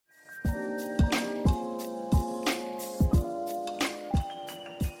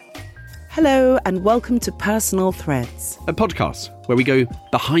Hello and welcome to Personal Threads, a podcast where we go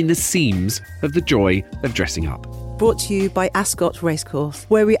behind the seams of the joy of dressing up. brought to you by Ascot Racecourse,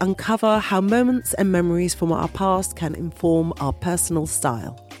 where we uncover how moments and memories from our past can inform our personal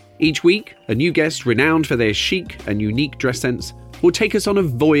style. Each week, a new guest renowned for their chic and unique dress sense will take us on a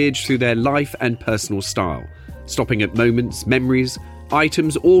voyage through their life and personal style, stopping at moments, memories,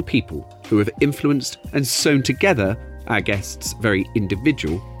 items or people who have influenced and sewn together our guests' very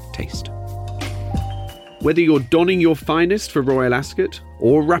individual taste. Whether you're donning your finest for Royal Ascot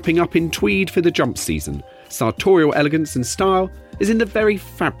or wrapping up in tweed for the jump season, sartorial elegance and style is in the very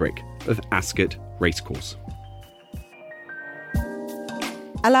fabric of Ascot Racecourse.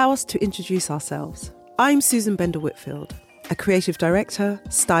 Allow us to introduce ourselves. I'm Susan Bender-Whitfield, a creative director,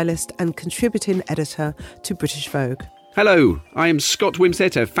 stylist and contributing editor to British Vogue. Hello, I am Scott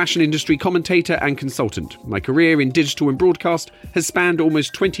Wimsett, a fashion industry commentator and consultant. My career in digital and broadcast has spanned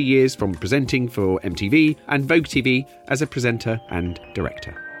almost 20 years, from presenting for MTV and Vogue TV as a presenter and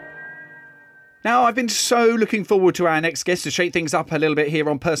director. Now, I've been so looking forward to our next guest to shake things up a little bit here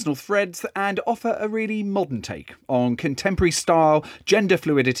on Personal Threads and offer a really modern take on contemporary style, gender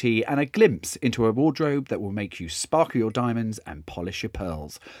fluidity and a glimpse into a wardrobe that will make you sparkle your diamonds and polish your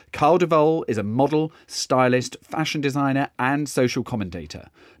pearls. Carl DeVol is a model, stylist, fashion designer and social commentator.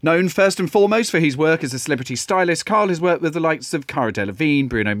 Known first and foremost for his work as a celebrity stylist, Carl has worked with the likes of Cara Delevingne,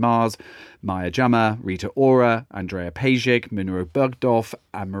 Bruno Mars, Maya Jama, Rita Ora, Andrea Pejic, Munro Bergdorf,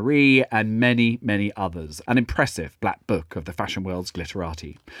 Anne-Marie, and many, many others. An impressive black book of the fashion world's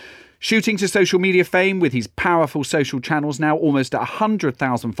glitterati. Shooting to social media fame with his powerful social channels, now almost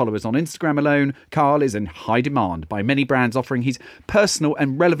 100,000 followers on Instagram alone, Carl is in high demand by many brands offering his personal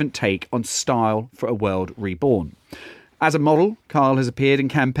and relevant take on style for a world reborn. As a model, Carl has appeared in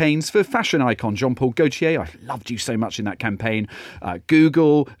campaigns for fashion icon Jean-Paul Gaultier. I loved you so much in that campaign.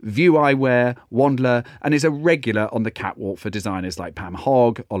 Google, View Eyewear, Wandler, and is a regular on the catwalk for designers like Pam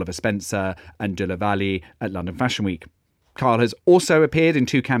Hogg, Oliver Spencer, and De La Valle at London Fashion Week. Carl has also appeared in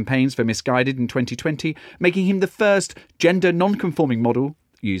 2 campaigns for Missguided in 2020, making him the first gender non-conforming model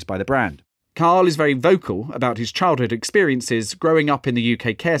used by the brand. Carl is very vocal about his childhood experiences growing up in the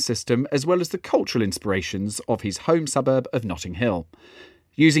UK care system, as well as the cultural inspirations of his home suburb of Notting Hill.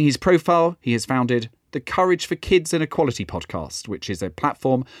 Using his profile, he has founded the Courage for Kids and Equality podcast, which is a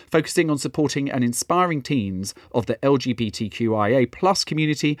platform focusing on supporting and inspiring teens of the LGBTQIA+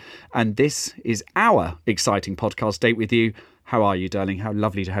 community. And this is our exciting podcast date with you. How are you, darling? How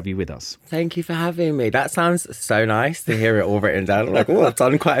lovely to have you with us. Thank you for having me. That sounds so nice to hear it all written down. I'm like, oh, I've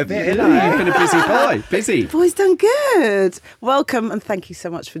done quite a bit. You've been a busy boy. Busy. Boy's done good. Welcome and thank you so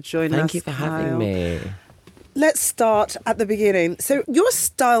much for joining us. Thank you for having me. Let's start at the beginning. So you're a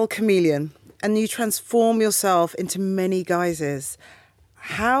style chameleon and you transform yourself into many guises.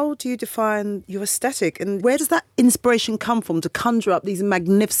 How do you define your aesthetic and where does that inspiration come from to conjure up these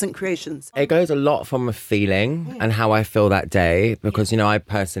magnificent creations? It goes a lot from a feeling and how I feel that day because, you know, I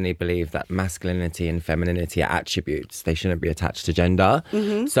personally believe that masculinity and femininity are attributes. They shouldn't be attached to gender.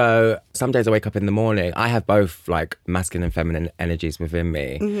 Mm-hmm. So some days I wake up in the morning, I have both like masculine and feminine energies within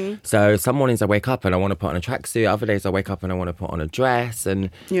me. Mm-hmm. So some mornings I wake up and I want to put on a tracksuit. Other days I wake up and I want to put on a dress.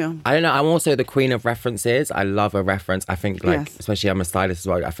 And I don't know, I'm also the queen of references. I love a reference. I think especially I'm a stylist as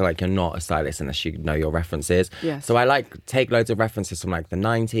well. I feel like you're not a stylist unless you know your references. Yes. So I like take loads of references from like the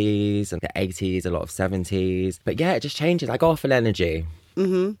 90s and the 80s, a lot of 70s. But yeah, it just changes. I go off an energy.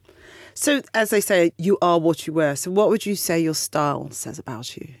 Mm-hmm. So as they say, you are what you wear. So what would you say your style says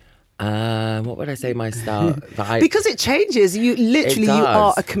about you? What would I say my style? Because it changes. You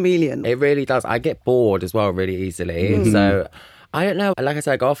are a chameleon. It really does. I get bored as well really easily. Mm-hmm. So I don't know. Like I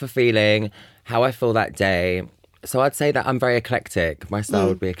said, I go off a feeling, how I feel that day. So I'd say that I'm very eclectic. My style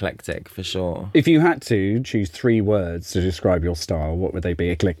would be eclectic for sure. If you had to choose 3 words to describe your style, what would they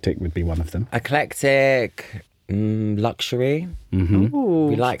be? Eclectic would be one of them. Eclectic, luxury. Mm-hmm.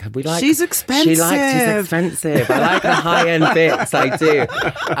 We like. She's expensive. She's expensive. I like the high-end bits. I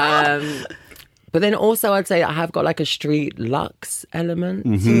do. But then also I'd say I have got like a street luxe element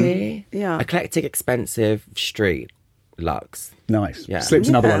to me. Yeah. Eclectic, expensive, street. Luxe. Nice. Yeah. Slips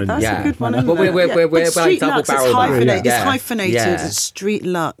another one in. That's a good one. But we're like double barrel. It's hyphenated. It's street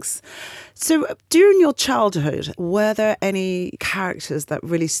luxe. So during your childhood, were there any characters that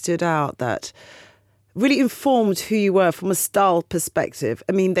really stood out that really informed who you were from a style perspective?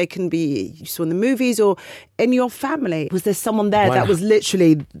 I mean, they can be you saw in the movies or in your family. Was there someone there that was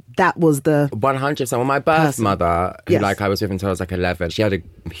literally, that was the 100%? Well, my birth mother, who Yes. like I was with until I was like 11, she had a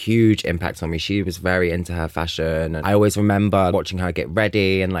huge impact on me. She was very into her fashion, and I always remember watching her get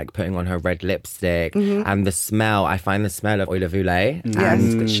ready and like putting on her red lipstick and the smell. I find the smell of Oil of Olay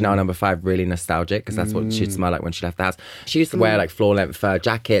and Chanel No. 5 really nostalgic because that's what she'd smell like when she left the house. She used to wear like floor-length fur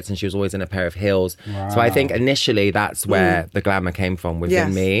jackets, and she was always in a pair of heels. So I think initially that's where the glamour came from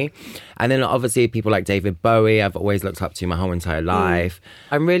within me. And then obviously people like David Bowie, I've always looked up to my whole entire life.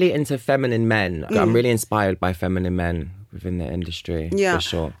 I'm really into feminine men. I'm really inspired by feminine men within the industry, for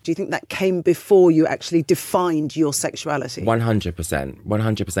sure. Do you think that came before you actually defined your sexuality?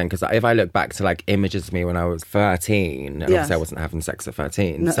 100%. Because if I look back to like images of me when I was 13, and obviously I wasn't having sex at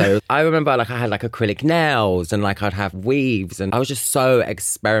 13. No. So I remember like I had like acrylic nails and like I'd have weaves, and I was just so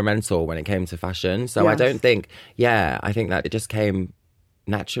experimental when it came to fashion. So I don't think, I think that it just came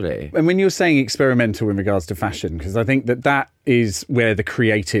naturally. And when you're saying experimental in regards to fashion, because I think that is where the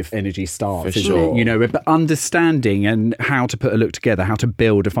creative energy starts, For isn't sure. it? You know, but understanding and how to put a look together, how to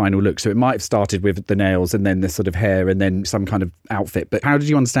build a final look. So it might have started with the nails and then the sort of hair and then some kind of outfit. But how did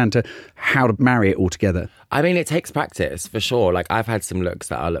you understand how to marry it all together? I mean, it takes practice, for sure. Like, I've had some looks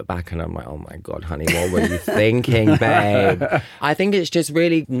that I look back and I'm like, oh my God, honey, what were you thinking, babe? I think it's just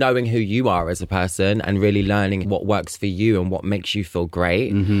really knowing who you are as a person and really learning what works for you and what makes you feel great.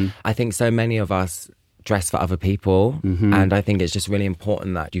 I think so many of us dress for other people, and I think it's just really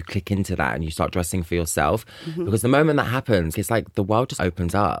important that you click into that and you start dressing for yourself, because the moment that happens, it's like the world just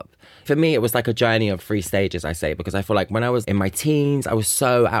opens up. For me, it was like a journey of 3 stages, I say, because I feel like when I was in my teens, I was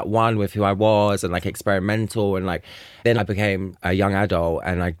so at one with who I was and like experimental, and like then I became a young adult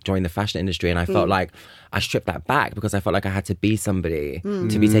and I joined the fashion industry, and I felt like I stripped that back because I felt like I had to be somebody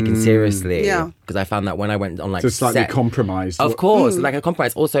to be taken seriously. Because I found that when I went on like So slightly set, compromised. of course, like a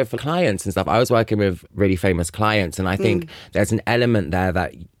compromise. Also for clients and stuff. I was working with really famous clients, and I think there's an element there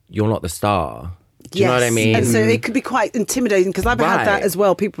that you're not the star. Do you know what I mean? And so it could be quite intimidating, because I've had that as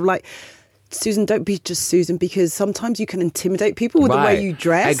well. People are like, Susan, don't be just Susan, because sometimes you can intimidate people with the way you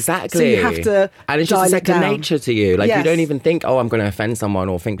dress. Exactly. So you have to and it's just a second down. nature to you. Like you don't even think, oh, I'm going to offend someone,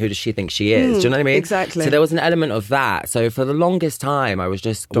 or think, who does she think she is? Do you know what I mean? Exactly. So there was an element of that. So for the longest time, I was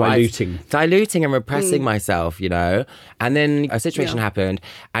just Diluting and repressing myself, you know? And then a situation happened,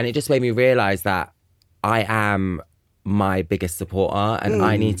 and it just made me realise that I am my biggest supporter, and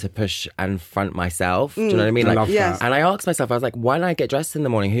I need to push and front myself. Do you know what I mean? I Like, love that. and I asked myself, I was like, why don't I get dressed in the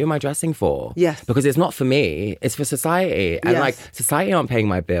morning? Who am I dressing for? Yes. Because it's not for me, it's for society. And like, society aren't paying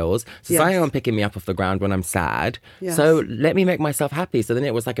my bills. Society aren't picking me up off the ground when I'm sad. Yes. So let me make myself happy. So then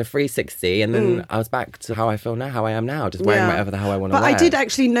it was like a 360, and then I was back to how I feel now, how I am now, just wearing whatever the hell I want to But wear. I did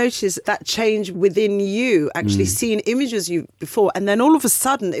actually notice that change within you, actually seeing images of you before, and then all of a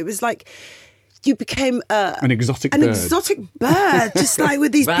sudden it was like you became an exotic an bird. exotic bird, just like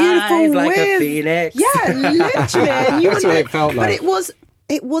with these Rise beautiful like a wings. phoenix. Yeah, literally. And you That's were what like- it felt But like.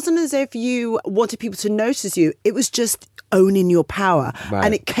 it wasn't as if you wanted people to notice you. It was just owning your power. Right.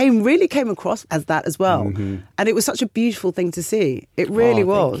 And it really came across as that as well. And it was such a beautiful thing to see. It really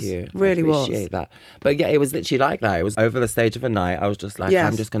was. Thank you. Really I appreciate that. But yeah, it was literally like that. It was over the stage of a night. I was just like, Yes.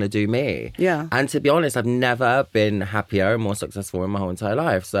 I'm just going to do me. Yeah. And to be honest, I've never been happier and more successful in my whole entire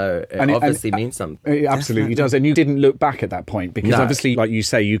life. So it obviously means something. It absolutely does. And you didn't look back at that point, because No. obviously, like you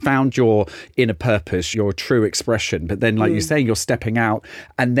say, you found your inner purpose, your true expression. But then, like you say, you're stepping out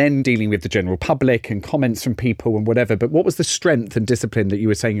and then dealing with the general public and comments from people and whatever. But what was the strength and discipline that you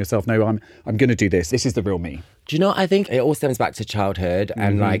were saying to yourself, no, I'm going to do this. This is the real me. Do you know, I think it all stems back to childhood.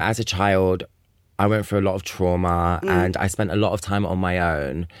 And like, as a child, I went through a lot of trauma, and I spent a lot of time on my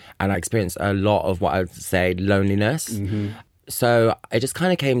own, and I experienced a lot of what I would say loneliness. So it just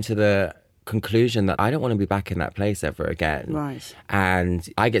kind of came to the conclusion that I don't want to be back in that place ever again. Right. And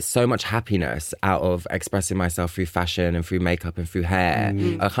I get so much happiness out of expressing myself through fashion and through makeup and through hair.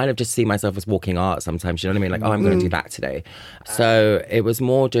 I kind of just see myself as walking art sometimes, you know what I mean? Like, oh, I'm going to do that today. So it was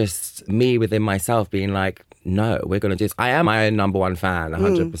more just me within myself being like, no, we're going to do this. I am my own number one fan,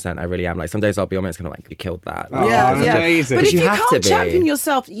 100%. I really am. Like, some days I'll be on it, it's kind of like, you killed that. Oh, Yeah, that's yeah. amazing. But if You you have to can't be. champion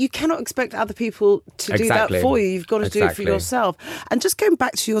yourself, you cannot expect other people to do that Exactly. for you. You've got to do it for Exactly. yourself. And just going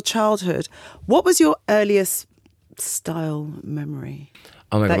back to your childhood, what was your earliest style memory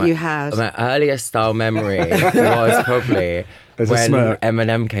Oh my that God, you had? My earliest style memory was probably There's a when smirk.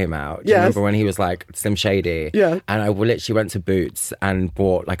 Eminem came out. Do you Yes. remember when he was like Slim Shady? Yeah. And I literally went to Boots and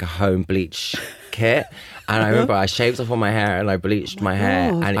bought like a home bleach kit. And I remember I shaved off all my hair and I bleached my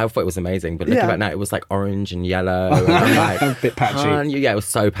hair. And I thought it was amazing. But looking back now, it was like orange and yellow. And I'm like, a bit patchy. Yeah, it was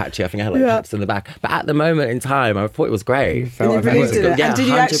so patchy. I think I had like patches in the back. But at the moment in time, I thought it was great. And you believed in it. Yeah, and did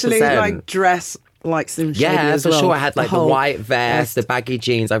you actually 100%. like dress like Slim Shady as for well? sure. I had like the whole white vest, the baggy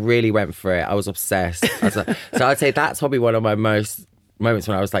jeans. I really went for it. I was obsessed. So I'd say that's probably one of my most moments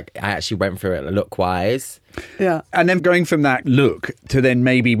when I was like, I actually went for it look-wise. Yeah. And then going from that look to then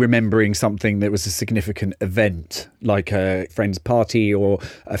maybe remembering something that was a significant event, like a friend's party or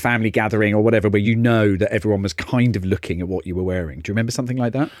a family gathering or whatever, where you know that everyone was kind of looking at what you were wearing. Do you remember something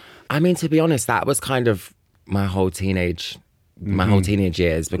like that? I mean, to be honest, that was kind of my whole teenage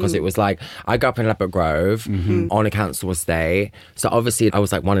years, because it was like I grew up in Ladbroke Grove on a council estate, so obviously I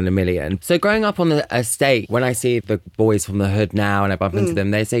was like one in a million. So growing up on the estate, when I see the boys from the hood now and I bump into them,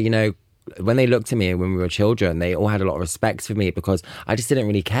 they say, you know, when they looked at me when we were children, they all had a lot of respect for me because I just didn't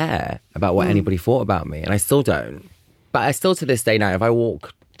really care about what anybody thought about me, and I still don't. But I still to this day now, if I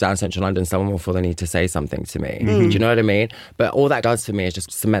walk down central London, someone will feel the need to say something to me. Do you know what I mean? But all that does for me is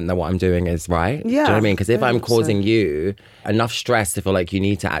just cement that what I'm doing is right. Do you know what I mean? Because if I'm causing you enough stress to feel like you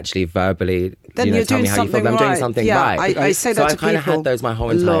need to actually verbally Then you know, you're tell doing me how you feel, something I'm doing right. something Yeah, right. I say that so to I've kind of people had those my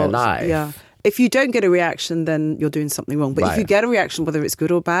whole a entire lot. life. Yeah. If you don't get a reaction, then you're doing something wrong. But if you get a reaction, whether it's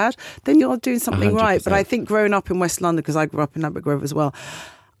good or bad, then you're doing something right. But I think growing up in West London, because I grew up in Ladbroke Grove as well,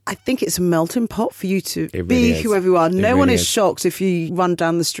 I think it's a melting pot for you to be whoever you are. No one is shocked if you run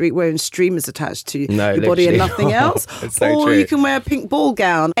down the street wearing streamers attached to your body and nothing else. So or true. you can wear a pink ball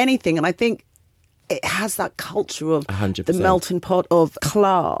gown, anything. And I think it has that culture of 100%. the melting pot of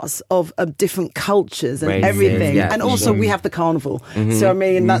class, of different cultures and Races, everything. yeah, and for also sure. we have the carnival. So I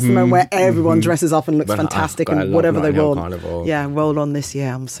mean, that's the moment where everyone dresses up and looks But fantastic I and love whatever they Notting Hill want. Carnival. Yeah, roll on this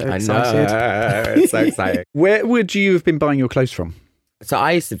year. I'm so I excited. know. It's so exciting. Where would you have been buying your clothes from? So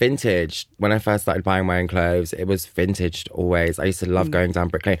I used to vintage. When I first started buying my own clothes, it was vintaged always. I used to love going down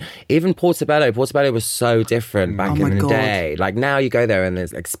Brick Lane. Even Portobello. Portobello was so different back in the day. Like now you go there and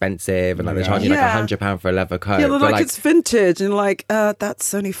it's expensive and like they charge you like £100 for a leather coat. Yeah, but like it's vintage and like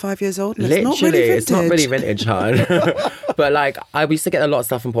that's only 5 years old. And literally, it's not really vintage, hon. But like I used to get a lot of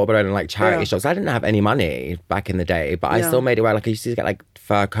stuff from Portobello and like charity shops. I didn't have any money back in the day, but I still made it well. Like I used to get like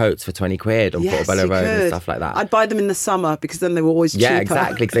fur coats for 20 quid on Portobello Road and stuff like that. I'd buy them in the summer because then they were always cheaper. Yeah,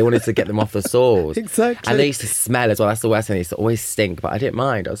 exactly, because they wanted to get them off the stores. Exactly. And they used to smell as well. That's the worst thing. They used to always stink, but I didn't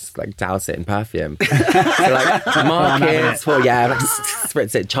mind. I was just like douse it in perfume. So like markets, like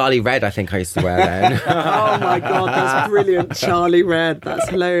spritz it. Charlie Red, I think I used to wear then. Oh my God, that's brilliant. Charlie Red, that's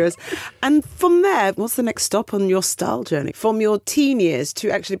hilarious. And from there, what's the next stop on your style journey? From your teen years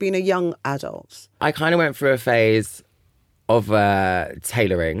to actually being a young adult? I kind of went through a phase of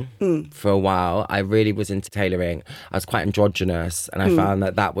tailoring for a while. I really was into tailoring. I was quite androgynous, and I found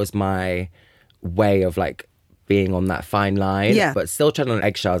that was my way of like being on that fine line, but still treading on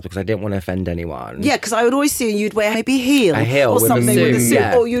eggshells because I didn't want to offend anyone. Yeah, because I would always see you'd wear maybe a heel or with something with a suit,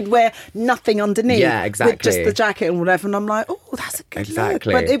 yeah. or you'd wear nothing underneath. Yeah, exactly. With just the jacket and whatever. And I'm like, oh, that's a good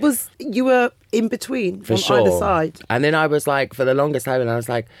Exactly. look. But you were in between For on sure. either side. And then I was like, for the longest time, and I was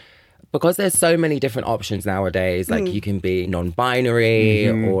like, because there's so many different options nowadays, like you can be non-binary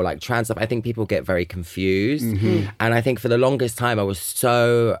or like trans stuff, I think people get very confused. And I think for the longest time, I was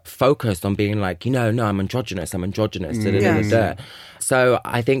so focused on being like, no, I'm androgynous. So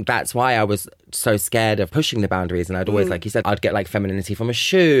I think that's why I was so scared of pushing the boundaries. And I'd always, like you said, I'd get like femininity from a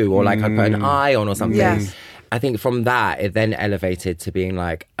shoe or like I'd put an eye on or something. Yes. I think from that, it then elevated to being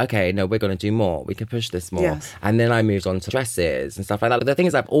like, okay, no, we're going to do more. We can push this more. Yes. And then I moved on to dresses and stuff like that. But the thing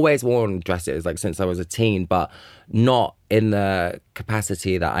is, I've always worn dresses, like since I was a teen, but not in the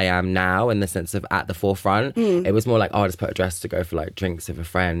capacity that I am now, in the sense of at the forefront. It was more like, oh, I just put a dress to go for like drinks with a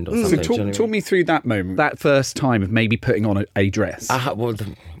friend or something. So talk me through that moment, that first time of maybe putting on a dress.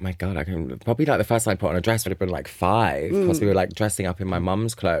 My God, I can probably like the first time I put on a dress would have been like 5 because we were like dressing up in my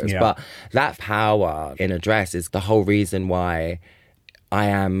mum's clothes. Yeah. But that power in a dress is the whole reason why I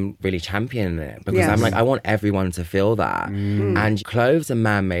am really championing it, because I'm like, I want everyone to feel that. And clothes are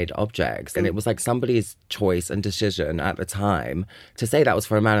man-made objects, and it was like somebody's choice and decision at the time to say that was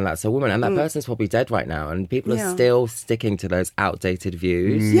for a man and that's a woman, and that person's probably dead right now, and people are still sticking to those outdated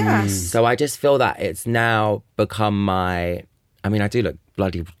views. Yes. So I just feel that it's now become I do look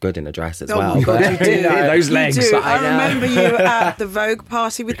bloody good in a dress as well. My God, But you do. Those legs. You do. I know. I remember you at the Vogue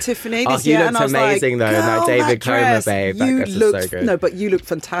party with Tiffany this you year, looked and I was amazing like, though, in that "Girl, David Comer, dress, babe. That you dress is looked so good." No, but you look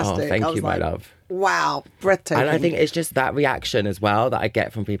fantastic. Oh, thank I was you, my like, love. Wow, breathtaking. And I think it's just that reaction as well that I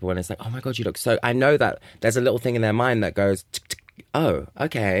get from people when it's like, oh my God, you look so... I know that there's a little thing in their mind that goes... oh,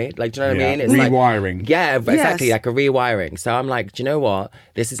 okay. Like, do you know what I Yeah. mean? It's Rewiring. Like, yeah, exactly. Yes. Like a rewiring. So I'm like, do you know what?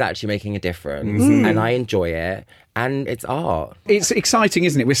 This is actually making a difference and I enjoy it. And it's art. It's exciting,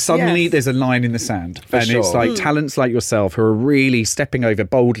 isn't it? Where suddenly Yes. there's a line in the sand. And sure. it's like talents like yourself who are really stepping over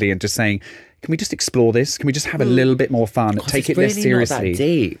boldly and just saying, can we just explore this? Can we just have a little bit more fun? Take it less seriously. Not that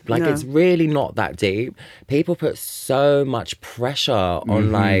deep. Like, No. it's really not that deep. People put so much pressure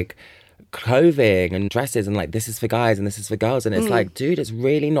on like clothing and dresses and like this is for guys and this is for girls, and it's like, dude, it's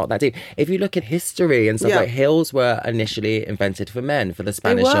really not that deep. If you look at history and stuff, Yeah. like heels were initially invented for men, for the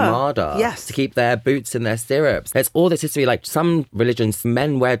Spanish were. Armada, Yes. to keep their boots in their stirrups. There's all this history. Like, some religions,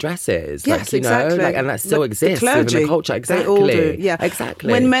 men wear dresses. Yes, like, you exactly. know, like, and that still The exists clergy, within the culture. Exactly. They all do. Yeah,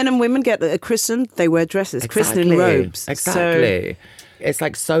 exactly. When men and women get christened, they wear dresses, christening robes. Exactly. It's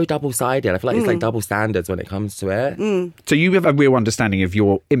like so double-sided. I feel like it's like double standards when it comes to it. So you have a real understanding of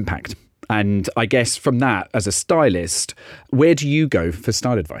your impact. And I guess from that, as a stylist, where do you go for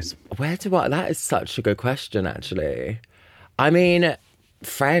style advice? Where do I? That is such a good question, actually. I mean,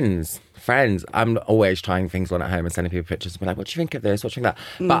 friends. I'm always trying things on at home and sending people pictures and be like, what do you think of this? What do you think of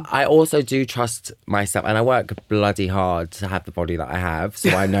that? But I also do trust myself, and I work bloody hard to have the body that I have,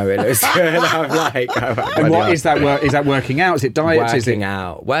 so I know it looks good. I'm like, I work And bloody what hard. is that work? Is that working out? Is it diet? Is it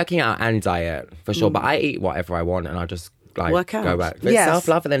Working out and diet for sure. But I eat whatever I want, and I just like Work out. go back. But Yes.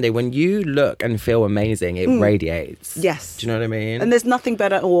 self-love at the end of the day, when you look and feel amazing, it radiates. Yes. Do you know what I mean? And there's nothing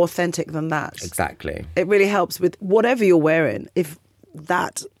better or authentic than that. Exactly. It really helps with whatever you're wearing. If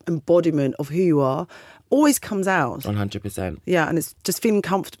that embodiment of who you are always comes out. 100%. Yeah, and it's just feeling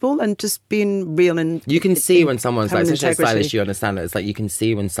comfortable and just being real and You can see when someone's like, having especially as a integrity. stylist, you understand it. It's like you can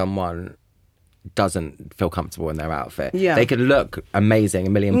see when someone doesn't feel comfortable in their outfit. Yeah. They can look amazing,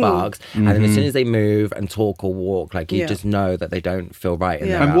 $1,000,000, and then as soon as they move and talk or walk, like you Yeah. just know that they don't feel right in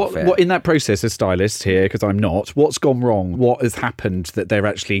Yeah. their And outfit. what in that process as stylist here, because I'm not, what's gone wrong? What has happened that they're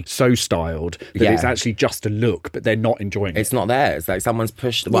actually so styled that Yeah. it's actually just a look, but they're not enjoying It's it? not there. It's like someone's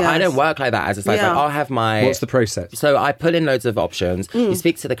pushed. Well, I Yes. don't work like that as a stylist. Yeah. Like, I'll have my. What's the process? So I put in loads of options. You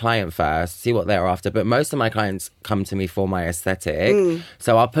speak to the client first, see what they're after. But most of my clients come to me for my aesthetic.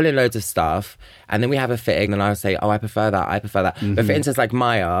 So I'll put in loads of stuff, and then we have a fitting, and I'll say, oh, I prefer that. But for instance, like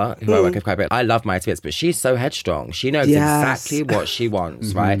Maya, who I work with quite a bit, I love Maya to bits, but she's so headstrong. She knows Yes. exactly what she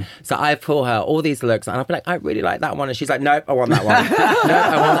wants, right? So I pull her all these looks, and I'll be like, I really like that one. And she's like, nope, I want that one. Nope,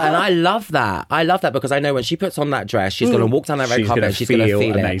 I want that. And I love that. I love that because I know when she puts on that dress, she's going to walk down that red She's carpet gonna and she's going to feel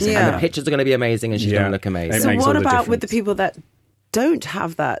feel it. amazing. And Yeah. the pictures are going to be amazing, and she's Yeah. going to look amazing. It So makes what all the about with the difference. people that don't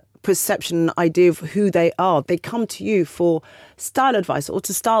have that perception and idea of who they are? They come to you for style advice or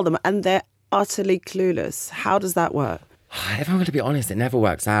to style them and they're utterly clueless. How does that work? If I'm going to be honest, it never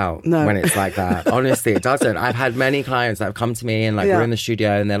works out No. when it's like that. Honestly, it doesn't. I've had many clients that have come to me and like Yeah. we're in the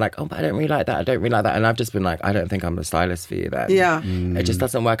studio and they're like, oh, but I don't really like that. I don't really like that. And I've just been like, I don't think I'm the stylist for you then. Yeah. It just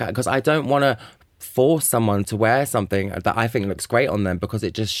doesn't work out because I don't want to force someone to wear something that I think looks great on them because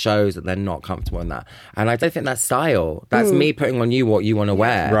it just shows that they're not comfortable in that. And I don't think that's style. That's me putting on you what you want to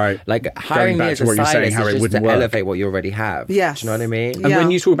wear. Right. Like hiring me back as to a what you're saying, stylist how is it just wouldn't to work. elevate what you already have. Yes. Do you know what I mean? And Yeah. when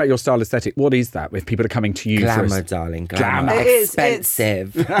you talk about your style aesthetic, what is that? If people are coming to you Glamour, for a- darling. Glamour. Glamour. It is.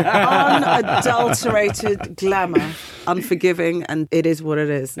 Expensive. Unadulterated glamour, unforgiving, and it is what it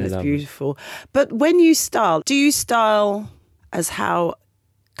is. And it's love it. beautiful. But when you style, do you style as how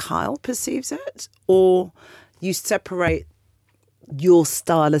Kyle perceives it, or you separate your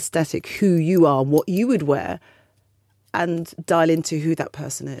style aesthetic, who you are, what you would wear, and dial into who that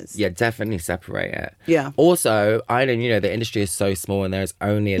person is? Yeah, definitely separate it. Yeah. Also, I know, the industry is so small and there's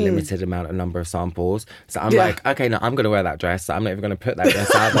only a limited number of samples. So I'm Yeah. like, okay, no, I'm going to wear that dress. So I'm not even going to put that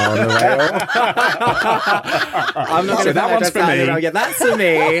dress out there on the rail. I'm not So going to that one's for me. Yeah, that's for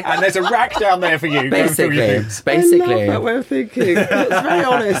me. And there's a rack down there for you. Go and fill your things. Basically. I love that way of thinking. It's very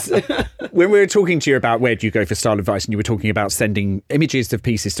honest. When we were talking to you about where do you go for style advice, and you were talking about sending images of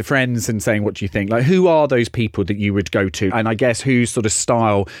pieces to friends and saying, what do you think? Like, who are those people that you would go to? And I guess whose sort of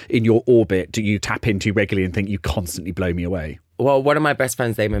style in your orbit do you tap into regularly and think you constantly blow me away? Well, one of my best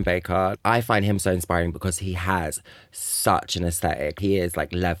friends, Damon Baker, I find him so inspiring because he has such an aesthetic. He is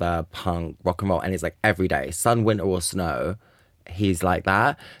like leather, punk, rock and roll, and it's like every day, sun, winter or snow, he's like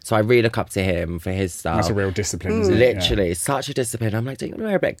that. So I really look up to him for his style. That's a real discipline, isn't it? Literally, such a discipline. I'm like, do you want to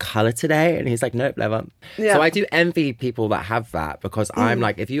wear a bit of colour today? And he's like, nope, never. Yeah. So I do envy people that have that because I'm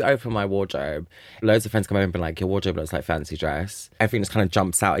like, if you open my wardrobe, loads of friends come over and be like, your wardrobe looks like fancy dress. Everything just kind of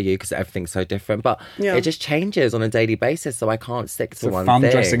jumps out at you because everything's so different. But Yeah. it just changes on a daily basis. So I can't stick to It's a one fun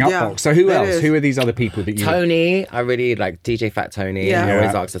thing. dressing up Yeah, box. So who it else? is. Who are these other people that you... Tony, I really like DJ Fat Tony. Yeah. I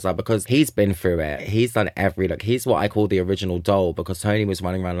always Yeah. ask this up because he's been through it. He's done every look. He's what I call the original doll because Tony was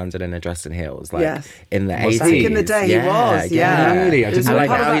running around London in a dress and heels, like Yes. in the Was 80s. he? Back in the day, he was, yeah. Really? I didn't It was know And like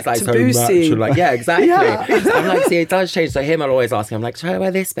part of now that he's like so taboo much. scene. Like, yeah, exactly. Yeah. I'm like, see, it does change. So him, I'll always ask him, I'm like, try to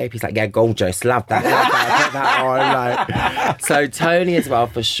wear this, babe. He's like, yeah, gorgeous. Love that. Put that on. Like, so Tony as well,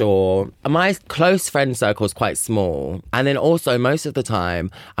 for sure. My close friend circle is quite small. And then also most of the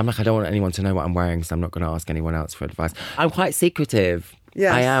time, I'm like, I don't want anyone to know what I'm wearing, so I'm not going to ask anyone else for advice. I'm quite secretive.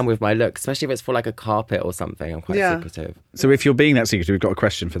 Yes. I am with my look, especially if it's for like a carpet or something. I'm quite secretive. So if you're being that secretive, we've got a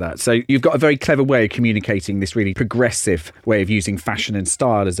question for that. So you've got a very clever way of communicating this really progressive way of using fashion and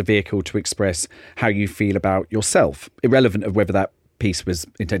style as a vehicle to express how you feel about yourself, irrelevant of whether that piece was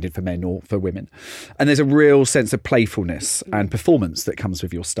intended for men or for women. And there's a real sense of playfulness and performance that comes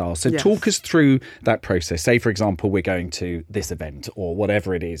with your style. So Yes. talk us through that process. Say, for example, we're going to this event or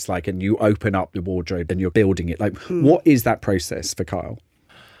whatever it is, like, and you open up the wardrobe and you're building it. Like, what is that process for Kyle?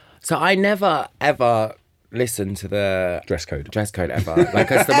 So I never, ever listen to the Dress code. ever. Like,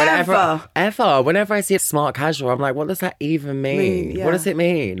 'cause whenever I see it smart casual, I'm like, what does that even mean? yeah. What does it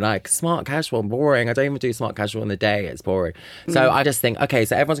mean? Like, smart casual, boring. I don't even do smart casual in the day. It's boring. So I just think, okay,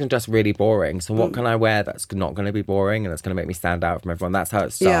 so everyone's going to dress really boring. So what can I wear that's not going to be boring and that's going to make me stand out from everyone? That's how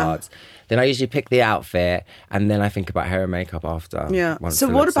it Yeah. starts. Then I usually pick the outfit and then I think about hair and makeup after. Yeah. once So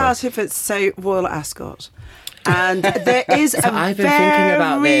the what look's on. about if it's, say, Royal Ascot? And there is a I've been thinking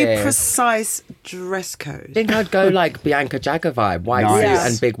about very this. precise dress code. I think I'd go like Bianca Jagger vibe, white Nice. suit Yes.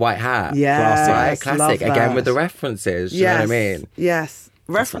 and big white hat. Yes, Right? Classic. love Again, that. with the references. Do you know what I mean? Yes. That's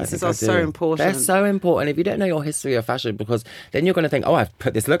what I References think I are so do. important. They're so important. If you don't know your history of fashion, because then you're going to think, oh, I've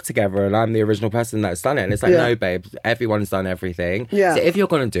put this look together and I'm the original person that's done it. And it's like, Yeah. no, babe, everyone's done everything. Yeah. So if you're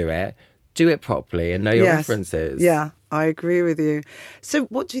going to do it properly and know your Yes. references. Yeah, I agree with you. So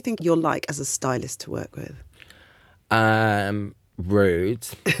what do you think you're like as a stylist to work with? Rude.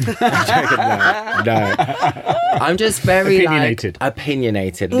 No. I'm just very Opinionated.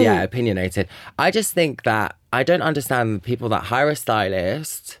 Opinionated. Yeah, opinionated. I just think that I don't understand people that hire a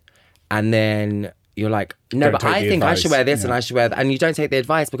stylist and then you're like, no, Don't but take I the think I advice. should wear this Yeah. and I should wear that. And you don't take the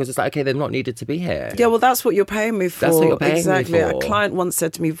advice because it's like, okay, they're not needed to be here. Yeah, well, that's what you're paying me for. That's what you're paying me exactly. for. A client once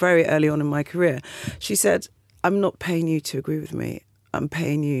said to me very early on in my career, she said, I'm not paying you to agree with me. I'm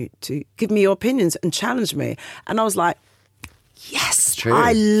paying you to give me your opinions and challenge me. And I was like, yes, True.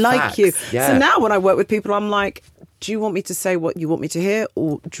 I like Facts. you. Yeah. So now when I work with people, I'm like, do you want me to say what you want me to hear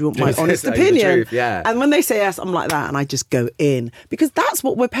or do you want my Just honest tell you the opinion? truth, yeah. And when they say yes, I'm like that and I just go in because that's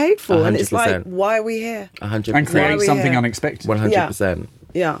what we're paid for. And it's like, 100%. why are we here? 100%. And Why are create we something here? unexpected. 100%.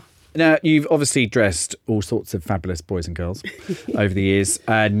 Yeah. Now, you've obviously dressed all sorts of fabulous boys and girls over the years.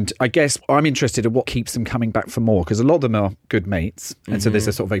 And I guess I'm interested in what keeps them coming back for more, because a lot of them are good mates. And so there's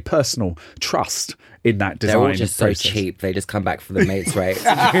a sort of a personal trust in that design They're all just process. so cheap. They just come back for the mates rates. So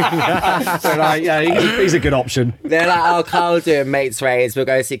like, yeah, he's a good option. They're like, oh, Kyle doing mates rates. We'll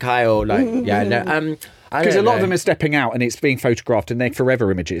go see Kyle. Like, yeah, no. Because a lot of them are stepping out and it's being photographed and they're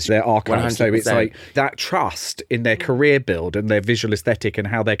forever images, they're archives. So it's 100%. like that trust in their career build and their visual aesthetic and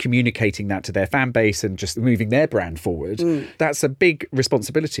how they're communicating that to their fan base and just moving their brand forward. That's a big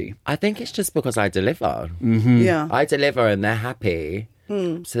responsibility. I think it's just because I deliver. Yeah. I deliver and they're happy.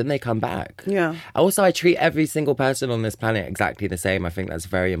 So then they come back. Yeah. Also, I treat every single person on this planet exactly the same. I think that's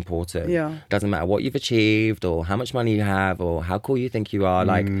very important. Yeah. Doesn't matter what you've achieved or how much money you have or how cool you think you are.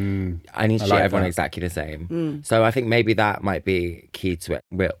 Like, I need to treat like everyone that. exactly the same. So I think maybe that might be key to it.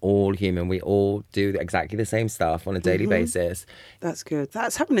 We're all human. We all do exactly the same stuff on a daily basis. That's good.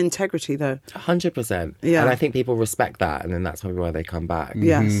 That's having integrity though. 100%. Yeah. And I think people respect that. And then that's probably why they come back.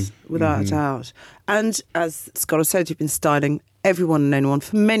 Yes, without a doubt. And as Scott has said, you've been styling everyone and anyone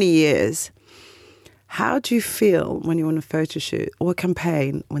for many years. How do you feel when you're on a photo shoot or a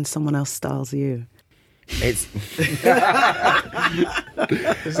campaign when someone else styles you? It's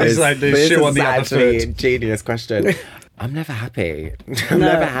It's like the this shoe is on the other actually a foot. genius question. I'm never happy. I'm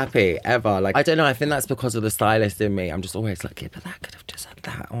never happy ever. Like, I don't know. I think that's because of the stylist in me. I'm just always like, yeah, but that could have just had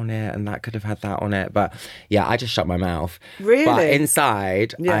that on it, and that could have had that on it. But yeah, I just shut my mouth. Really? But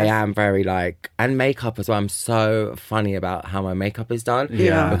inside, I Yes. am very like, and makeup as well. I'm so funny about how my makeup is done.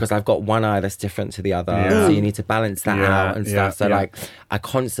 Yeah. Because I've got one eye that's different to the other, Yeah. so you need to balance that Yeah, out and yeah, stuff. So yeah. like, I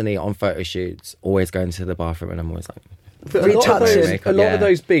constantly on photo shoots always go into the bathroom, and I'm always like. A lot, of Retouching. those, Makeup, a lot yeah. of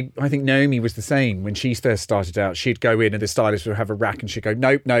those big, I think Naomi was the same when she first started out. She'd go in and the stylist would have a rack and she'd go,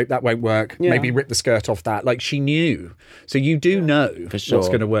 nope, that won't work. Yeah. Maybe rip the skirt off that. Like she knew. So you do know sure. what's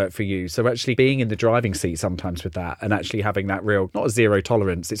going to work for you. So actually being in the driving seat sometimes with that and actually having that real, not a zero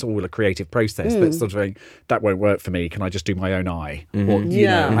tolerance, it's all a creative process, but sort of going, that won't work for me. Can I just do my own eye? Or, you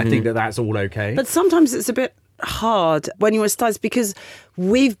Yeah. know, I think that that's all okay. But sometimes it's a bit hard when you were stylist? Because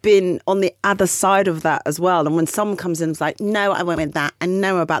we've been on the other side of that as well. And when someone comes in and is like, no, I went with that, and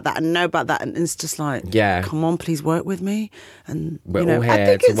know about that, and know about that. And it's just like, Yeah. come on, please work with me. And We're you know, all I here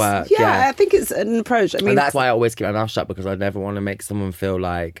think to it's, work, Yeah, yeah. I think it's an approach. I mean, And that's why I always keep my mouth shut, because I never want to make someone feel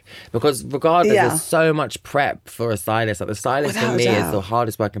like, because regardless, Yeah. there's so much prep for a stylist. Like the stylist Without for a me doubt. is the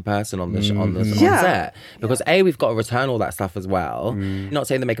hardest working person on the on Yeah. set, because we've got to return all that stuff as well. Not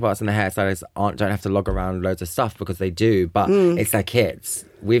saying the makeup artists and the hairstylists don't have to log around loads of stuff, because they do, but it's their kids.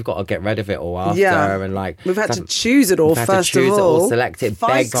 We've got to get rid of it all after, Yeah. and like we've had to choose it all we've had first to choose of it all. all, select it,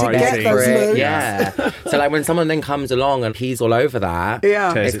 Fight beg to to get beg those for it. looks. Yeah. So like when someone then comes along and he's all over that,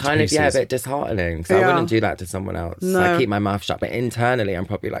 Yeah. Tears it's it to kind of a pieces. bit disheartening. So Yeah. I wouldn't do that to someone else. No. I keep my mouth shut, but internally I'm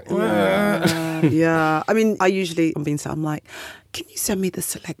probably like, Yeah. I mean, I usually, I'm being so, I'm like, can you send me the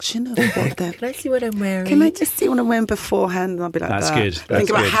selection of what they're... Can I see what I'm wearing? Can I just see what I'm wearing beforehand? And I'll be like, That's that. good. Think That's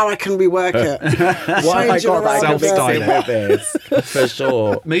about good. how I can rework it. What have I Change it got that I around can a bit. self-style with this? For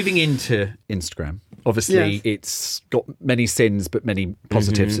sure. Moving into Instagram, obviously Yes. it's got many sins but many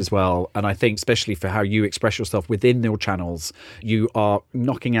positives as well. And I think especially for how you express yourself within your channels, you are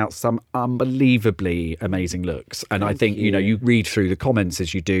knocking out some unbelievably amazing looks. And I think, you know, you read through the comments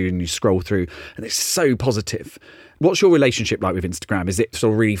as you do and you scroll through and it's so positive. What's your relationship like with Instagram? Is it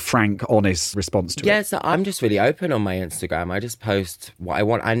sort of really frank, honest response to it? Yeah, so I'm just really open on my Instagram. I just post what I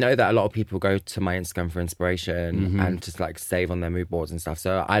want. I know that a lot of people go to my Instagram for inspiration and just like save on their mood boards and stuff.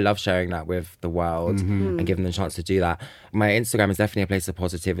 So I love sharing that with the world and giving them the chance to do that. My Instagram is definitely a place of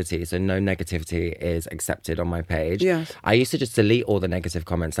positivity. So no negativity is accepted on my page. Yes. I used to just delete all the negative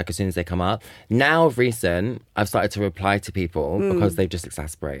comments like as soon as they come up. Now of recent, I've started to reply to people because they're just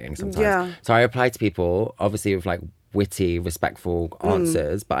exasperating sometimes. Yeah. So I reply to people, obviously with like witty, respectful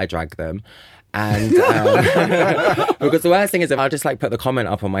answers, but I drag them. And because the worst thing is if I'll just like put the comment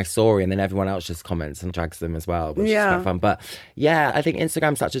up on my story and then everyone else just comments and drags them as well, which is quite fun. But yeah, I think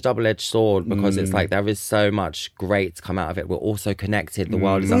Instagram's such a double-edged sword because it's like there is so much great to come out of it. We're also connected. The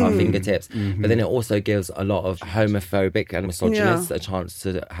world is at our fingertips. But then it also gives a lot of homophobic and misogynists a chance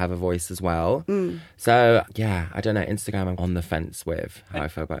to have a voice as well. So yeah, I don't know. Instagram I'm on the fence with how I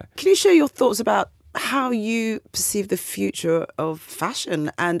feel about it. Can you share your thoughts about how you perceive the future of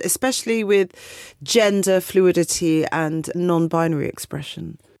fashion, and especially with gender fluidity and non-binary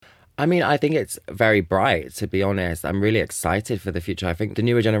expression? I mean, I think it's very bright, to be honest. I'm really excited for the future. I think the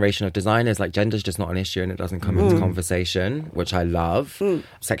newer generation of designers, like gender's just not an issue and it doesn't come into conversation, which I love.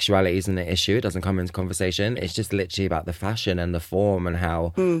 Sexuality isn't an issue. It doesn't come into conversation. It's just literally about the fashion and the form and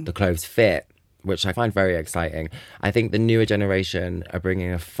how the clothes fit, which I find very exciting. I think the newer generation are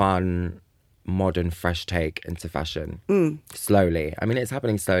bringing a fun, modern, fresh take into fashion slowly. I mean, it's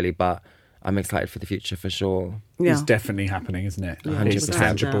happening slowly, but I'm excited for the future for sure. Yeah. It's definitely happening, isn't it? Yeah, It's 100%.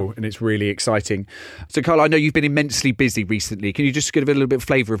 tangible and it's really exciting. So, Carla, I know you've been immensely busy recently. Can you just give a little bit of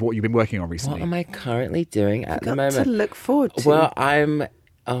flavour of what you've been working on recently? What am I currently doing at the Got moment? to look forward to. Well,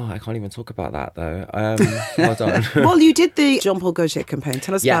 I can't even talk about that though. Hold on. Well, you did the Jean Paul Gaultier campaign.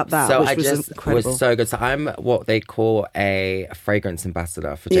 Tell us about that, so which I was just incredible. was so good. So I'm what they call a fragrance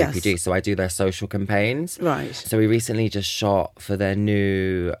ambassador for Yes. JPG. So I do their social campaigns. Right. So we recently just shot for their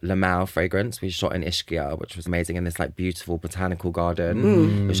new Le Male fragrance. We shot in Ischia, which was amazing, in this like beautiful botanical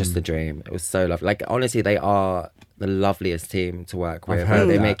garden. It was just a dream. It was so lovely. Like honestly, they are the loveliest team to work with. heard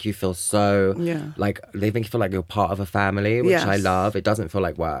They that. make you feel so like they make you feel like you're part of a family, which I Yes. love. It doesn't feel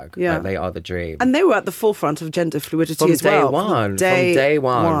like work. Yeah. Like, they are the dream. And they were at the forefront of gender fluidity From as day well. one, Day from day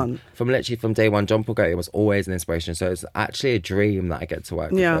one, one. from day one, John Paul Gaultier was always an inspiration. So it's actually a dream that I get to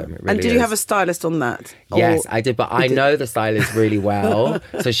work Yeah. with them. It And really did you is. have a stylist on that? Yes, Or- I did, but I know the stylist really well,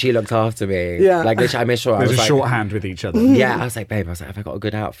 so she looked after me. Yeah. Like literally, I made sure I There's was a like, shorthand with each other. yeah, I was like, babe, have I got a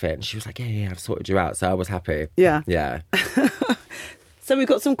good outfit? And she was like, yeah, I've sorted you out. So I was happy. Yeah. Yeah. So we've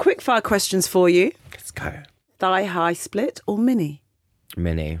got some quick fire questions for you. Let's go. Thigh high split or mini?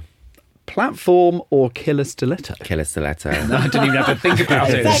 Mini. Platform or killer stiletto? Killer stiletto. I didn't even have to think about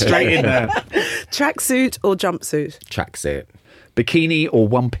it. Straight in there. Tracksuit or jumpsuit? Tracksuit. Bikini or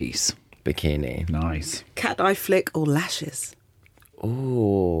one piece? Bikini. Nice. Cat eye flick or lashes?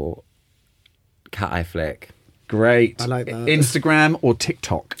 Ooh. Cat eye flick. Great. I like that. Instagram or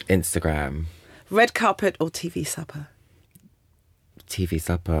TikTok? Instagram. Red carpet or TV supper? TV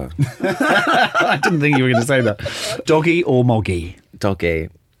supper. I didn't think you were going to say that. Doggy or moggy? Doggy.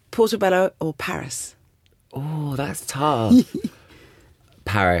 Portobello or Paris? Oh, that's tough.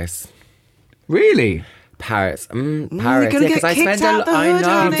 Paris. Really? Paris. Paris. You're gonna get I kicked spend out the I hood, know.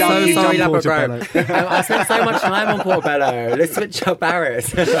 I'm honey. so You've sorry, done Labrador. I spent so much time on Portobello. Let's switch up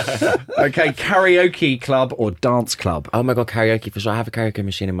Paris. Okay, karaoke club or dance club? Oh my God, karaoke for sure. I have a karaoke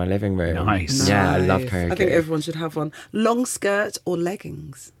machine in my living room. Nice. Yeah, I love Nice. karaoke. I think everyone should have one. Long skirt or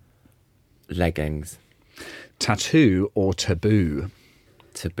leggings? Leggings. Tattoo or taboo?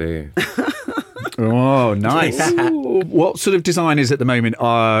 Taboo. Oh, nice. What sort of designers at the moment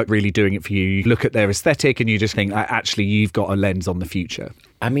are really doing it for you? You look at their aesthetic and you just think, actually, you've got a lens on the future.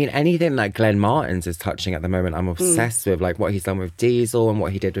 I mean, anything like Glenn Martins is touching at the moment, I'm obsessed with. Like what he's done with Diesel and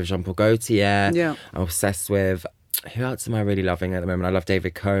what he did with Jean-Paul Gaultier. Yeah. I'm obsessed with. Who else am I really loving at the moment? I love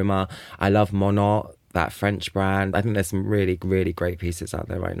David Coma. I love Monot, that French brand. I think there's some really, really great pieces out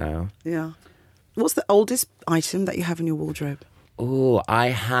there right now. Yeah. What's the oldest item that you have in your wardrobe? Oh, I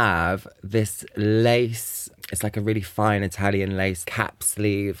have this lace. It's like a really fine Italian lace cap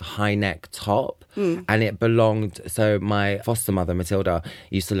sleeve, high neck top. And it belonged. So my foster mother, Matilda,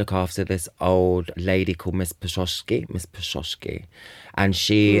 used to look after this old lady called Miss Pshoshki. And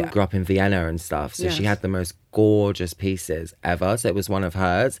she grew up in Vienna and stuff. So she Yes. had the most gorgeous pieces ever. So it was one of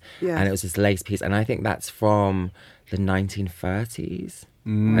hers. Yes. And it was this lace piece. And I think that's from the 1930s.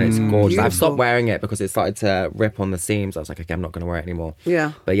 And it's gorgeous. I've Beautiful. stopped wearing it because it started to rip on the seams. I was like, okay, I'm not going to wear it anymore.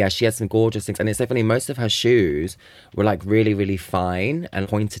 Yeah. But yeah, she had some gorgeous things. And it's so funny, most of her shoes were like really, really fine and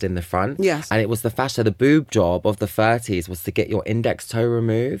pointed in the front. Yes. And it was the fashion, so the boob job of the 30s was to get your index toe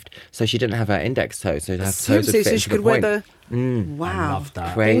removed. So she didn't have her index toe. So her toes would Seriously, fit so into she the could wear point. the... Wow. I love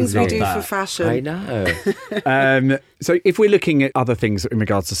that. Things we Crazy. do for fashion. I know. So if we're looking at other things in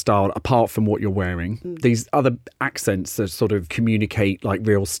regards to style, apart from what you're wearing, these other accents that sort of communicate like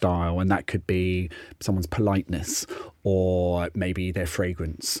real style, and that could be someone's politeness or maybe their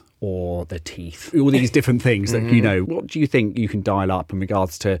fragrance or their teeth, all these different things that, you know, what do you think you can dial up in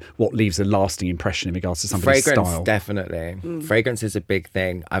regards to what leaves a lasting impression in regards to somebody's Fragrance, style? definitely. Fragrance is a big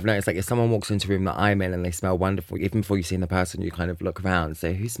thing. I've noticed, like, if someone walks into a room that I'm in and they smell wonderful, even before you've seen the person, you kind of look around and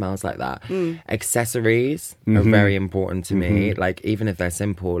say, who smells like that? Accessories are very important to me. Like, even if they're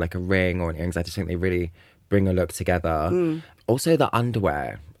simple, like a ring or an earrings, I just think they really bring a look together. Also, the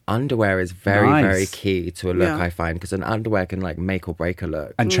underwear. Underwear is very, Nice. very key to a look, Yeah. I find, because an underwear can, like, make or break a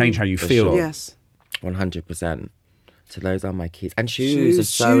look. And change how you For feel. sure. Yes. 100%. So those are my keys. And shoes are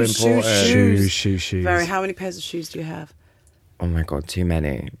so shoes, important. Shoes. Very. How many pairs of shoes do you have? Oh my God, too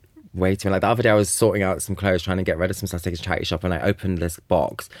many. Way too many. Like the other day I was sorting out some clothes, trying to get rid of some stuff, taking a charity shop, and I opened this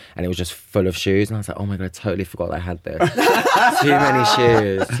box and it was just full of shoes. And I was like, oh my God, I totally forgot that I had this. Too many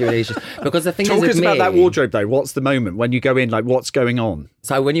shoes. Because the thing Talk is with us about me, that wardrobe though. What's the moment when you go in, like what's going on?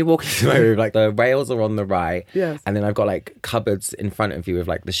 so when you walk into my room, like the rails are on the right. Yes. And then I've got like cupboards in front of you with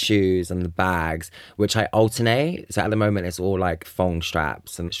like the shoes and the bags, which I alternate. So at the moment it's all like thong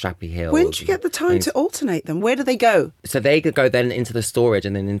straps and strappy heels. When do you get the time to alternate them? Where do they go? So they could go then into the storage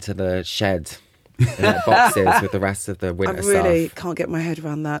and then into the shed in like boxes with the rest of the I winter really stuff. can't get my head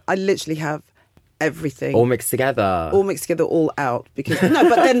around that. I literally have everything. All mixed together. all mixed together, all out. Because no,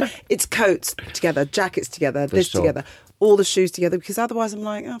 but then it's coats together, jackets together, this sure. together, all the shoes together. Because otherwise, I'm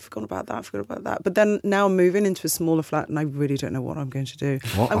like, oh, I forgot about that. But then now I'm moving into a smaller flat, and I really don't know what I'm going to do.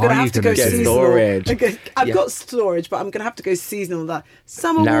 What I'm are going to you have to gonna go do? seasonal. Storage. I've Yeah. got storage, but I'm going to have to go seasonal. That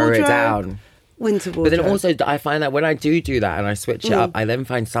summer Narrow wardrobe, it down. winter But wardrobe. then also, I find that when I do that and I switch it up, I then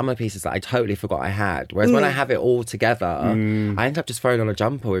find summer pieces that I totally forgot I had. Whereas when I have it all together, I end up just throwing on a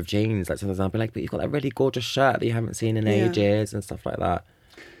jumper with jeans. Like sometimes I'll be like, but you've got that really gorgeous shirt that you haven't seen in ages and stuff like that.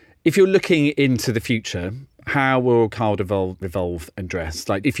 If you're looking into the future, how will Carl evolve and dress?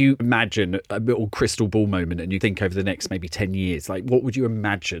 Like, if you imagine a little crystal ball moment and you think over the next maybe 10 years, like, what would you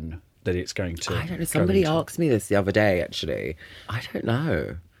imagine that it's going to I don't know. Somebody go into? asked me this the other day, actually. I don't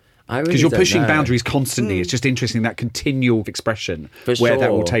know. Because Because you're pushing boundaries constantly. It's just interesting, that continual expression, For where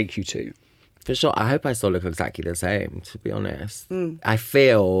that will sure. take you to. For sure. I hope I still look exactly the same, to be honest. I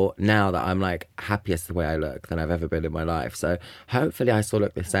feel now that I'm like happiest the way I look than I've ever been in my life. So hopefully I still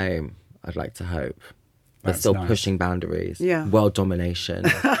look the same. I'd like to hope. But That's still nice. pushing boundaries. Yeah. World domination.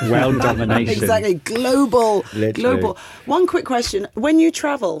 Well, domination. Exactly. Global. Literally. Global. One quick question. When you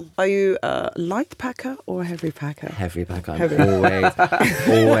travel, are you a light packer or a heavy packer? Heavy back. I'm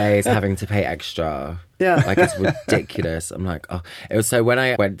always having to pay extra. Yeah. Like it's ridiculous. I'm like, oh. It was so when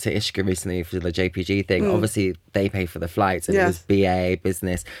I went to Ishka recently for the JPG thing, obviously they pay for the flights and it was BA,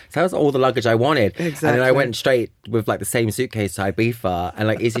 business. So that was all the luggage I wanted. And then I Exactly. went straight with like the same suitcase to Ibiza and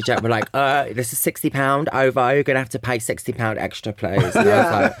like EasyJet were like, this is £60 over. You're going to have to pay £60 extra, please. And I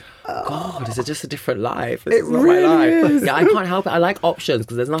was like, God, is it just a different life? It really my life. is. Yeah, I can't help it. I like options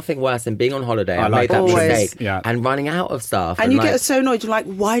because there's nothing worse than being on holiday. I like made that options. mistake Yeah. and running out of stuff. And you like, get so annoyed. You're like,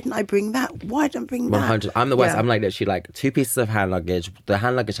 why didn't I bring that? Why didn't I bring that? 100. I'm the worst. Yeah. I'm like literally like 2 pieces of hand luggage. The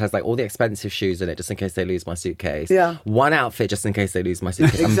hand luggage has like all the expensive shoes in it just in case they lose my suitcase. Yeah. One outfit just in case they lose my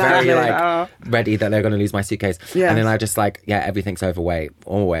suitcase. Exactly. I'm very like ready that they're going to lose my suitcase. Yes. And then I just like, yeah, everything's overweight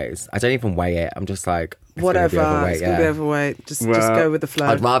always. I don't even weigh it. I'm just like, it's Whatever. Gonna be overweight, It's going to be overweight. Just go with the flow.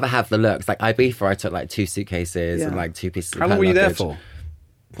 I'd rather have the looks. Like Ibiza, I took like 2 suitcases Yeah. and like 2 pieces of How long hand were you there luggage. for?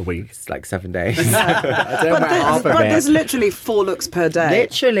 A week. It's like 7 days. I don't wear half of But it. there's literally 4 looks per day.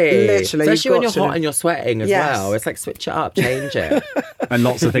 Literally. Literally. Especially you've when you're got to- hot and you're sweating as Yes. well. It's like switch it up, change it. And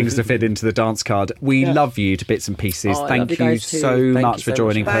lots of things to fit into the dance card. We love you to bits and pieces. Oh, I Thank love you you guys too. so Thank much you for so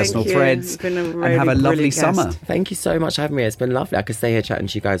joining much. Personal Thank you. Threads. It's been a and really have a lovely brilliant guest. summer. Thank you so much for having me. It's been lovely. I could stay here chatting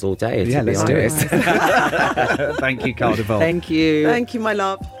to you guys all day. Yeah, to be let's do honest. it. Thank you, Carnival. Thank you. Thank you, my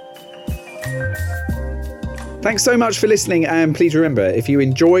love. Thanks so much for listening, and please remember, if you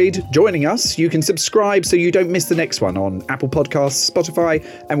enjoyed joining us, you can subscribe so you don't miss the next one on Apple Podcasts, Spotify,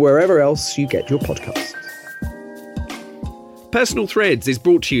 and wherever else you get your podcasts. Personal Threads is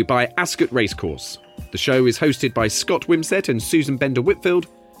brought to you by Ascot Racecourse. The show is hosted by Scott Wimsett and Susan Bender-Whitfield,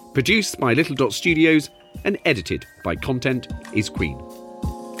 produced by Little Dot Studios, and edited by Content is Queen.